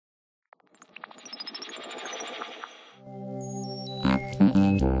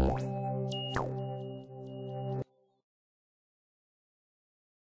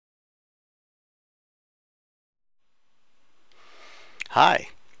Hi,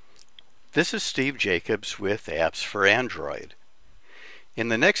 this is Steve Jacobs with Apps for Android. In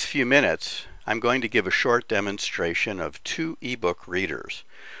the next few minutes, I'm going to give a short demonstration of two ebook readers.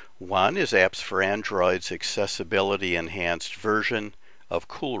 One is Apps for Android's accessibility enhanced version of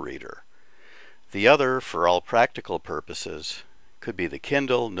CoolReader. The other, for all practical purposes, could be the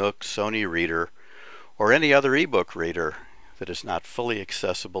Kindle, Nook, Sony Reader, or any other ebook reader that is not fully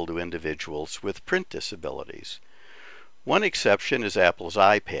accessible to individuals with print disabilities. One exception is Apple's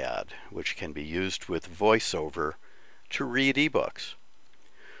iPad, which can be used with VoiceOver to read ebooks.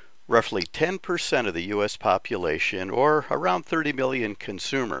 Roughly 10% of the U.S. population, or around 30 million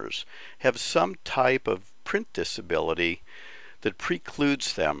consumers, have some type of print disability that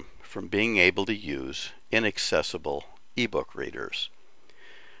precludes them from being able to use inaccessible ebook readers.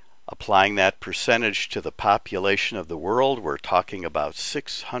 Applying that percentage to the population of the world, we're talking about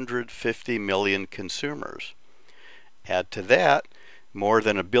 650 million consumers. Add to that more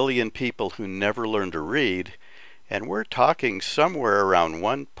than 1 billion people who never learn to read, and we're talking somewhere around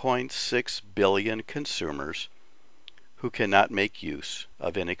 1.6 billion consumers who cannot make use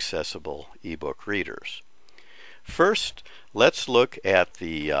of inaccessible ebook readers. First, let's look at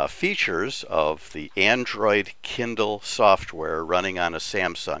the features of the Android Kindle software running on a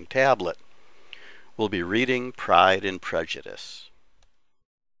Samsung tablet. We'll be reading Pride and Prejudice.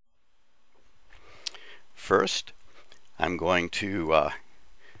 First, I'm going to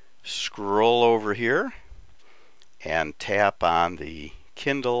scroll over here and tap on the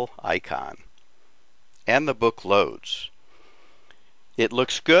Kindle icon, and the book loads. It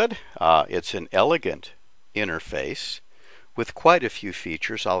looks good. It's an elegant interface with quite a few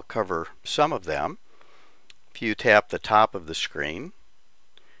features. I'll cover some of them. If you tap the top of the screen,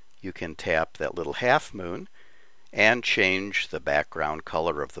 you can tap that little half moon and change the background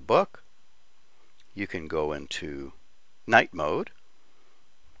color of the book. You can go into night mode,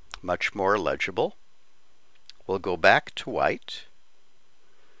 much more legible. We'll go back to white.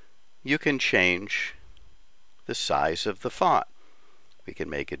 You can change the size of the font. We can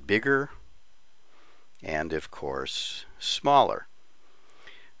make it bigger and, of course, smaller.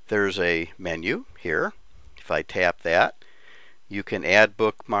 There's a menu here. If I tap that, you can add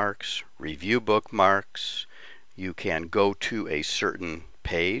bookmarks, review bookmarks. You can go to a certain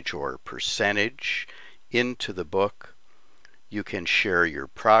page or percentage into the book. You can share your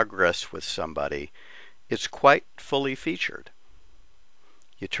progress with somebody. It's quite fully featured.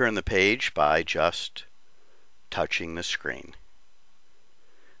 You turn the page by just touching the screen.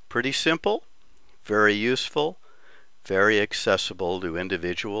 Pretty simple, very useful, very accessible to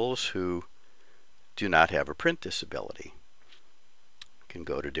individuals who do not have a print disability. You can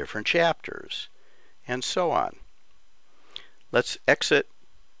go to different chapters and so on. Let's exit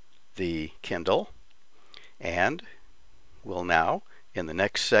the Kindle, and we'll now, in the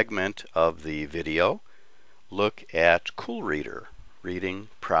next segment of the video, look at CoolReader, reading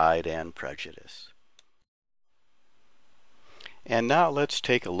Pride and Prejudice. And now let's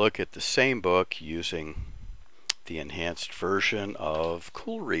take a look at the same book using the enhanced version of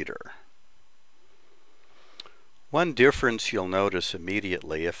CoolReader. One difference you'll notice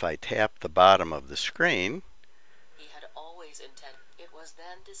immediately if I tap the bottom of the screen. He had always intended. It was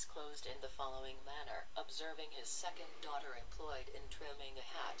then disclosed in the following manner. Observing his second daughter employed in trimming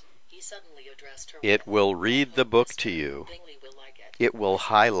a hat, he suddenly addressed her. It will read the book to you. It will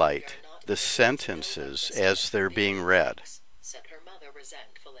highlight the sentences as they're being read.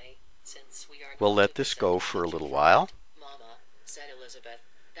 We'll let this go for a little while. Mama, said Elizabeth,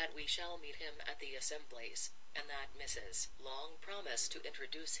 that we shall meet him at the assemblies, and that Mrs. Long promised to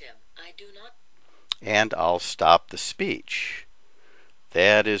introduce him. I do not. And I'll stop the speech.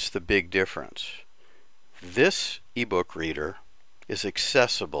 That is the big difference. This ebook reader is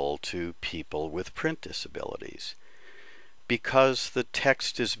accessible to people with print disabilities because the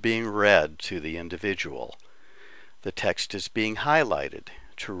text is being read to the individual. The text is being highlighted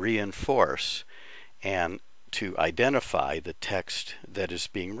to reinforce and to identify the text that is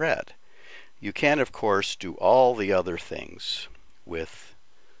being read. You can, of course, do all the other things with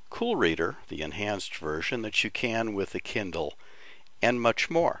CoolReader, the enhanced version, that you can with the Kindle, and much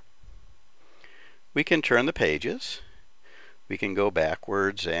more. We can turn the pages. We can go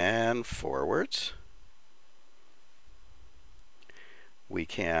backwards and forwards. We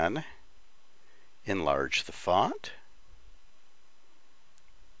can enlarge the font.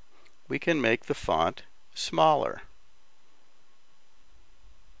 We can make the font smaller.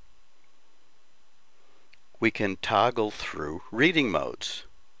 We can toggle through reading modes.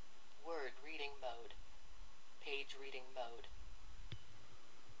 Word reading mode. Page reading mode.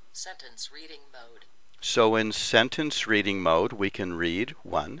 Sentence reading mode. So in sentence reading mode, we can read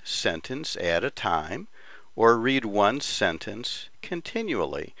one sentence at a time or read one sentence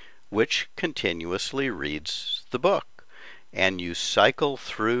continually, which continuously reads the book. And you cycle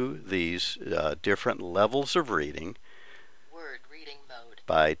through these different levels of reading Word reading mode.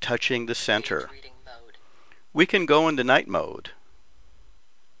 By touching the center. Page reading mode. We can go into night mode.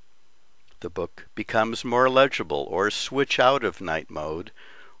 The book becomes more legible, or switch out of night mode,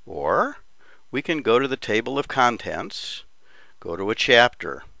 or we can go to the table of contents, go to a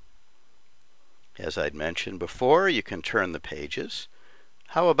chapter. As I'd mentioned before, you can turn the pages.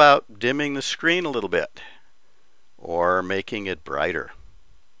 How about dimming the screen a little bit or making it brighter?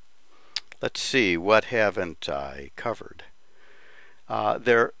 Let's see, what haven't I covered?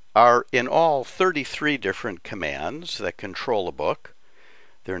 There are in all 33 different commands that control a book.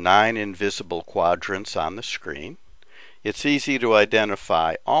 There are 9 invisible quadrants on the screen. It's easy to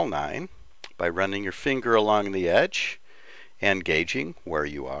identify all 9 by running your finger along the edge and gauging where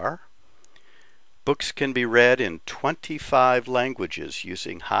you are. Books can be read in 25 languages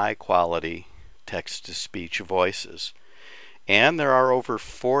using high-quality text-to-speech voices. And there are over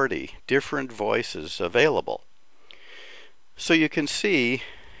 40 different voices available. So you can see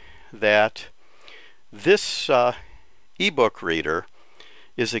that this ebook reader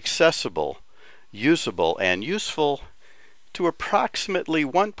is accessible, usable, and useful to approximately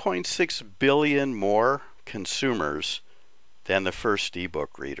 1.6 billion more consumers than the first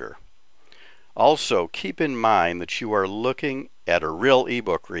ebook reader. Also, keep in mind that you are looking at a real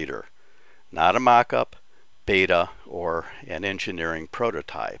ebook reader, not a mock-up, beta, or an engineering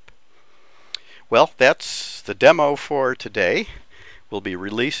prototype. Well, that's the demo for today. We'll be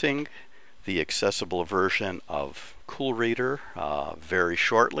releasing the accessible version of CoolReader very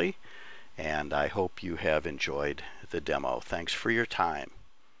shortly, and I hope you have enjoyed the demo. Thanks for your time.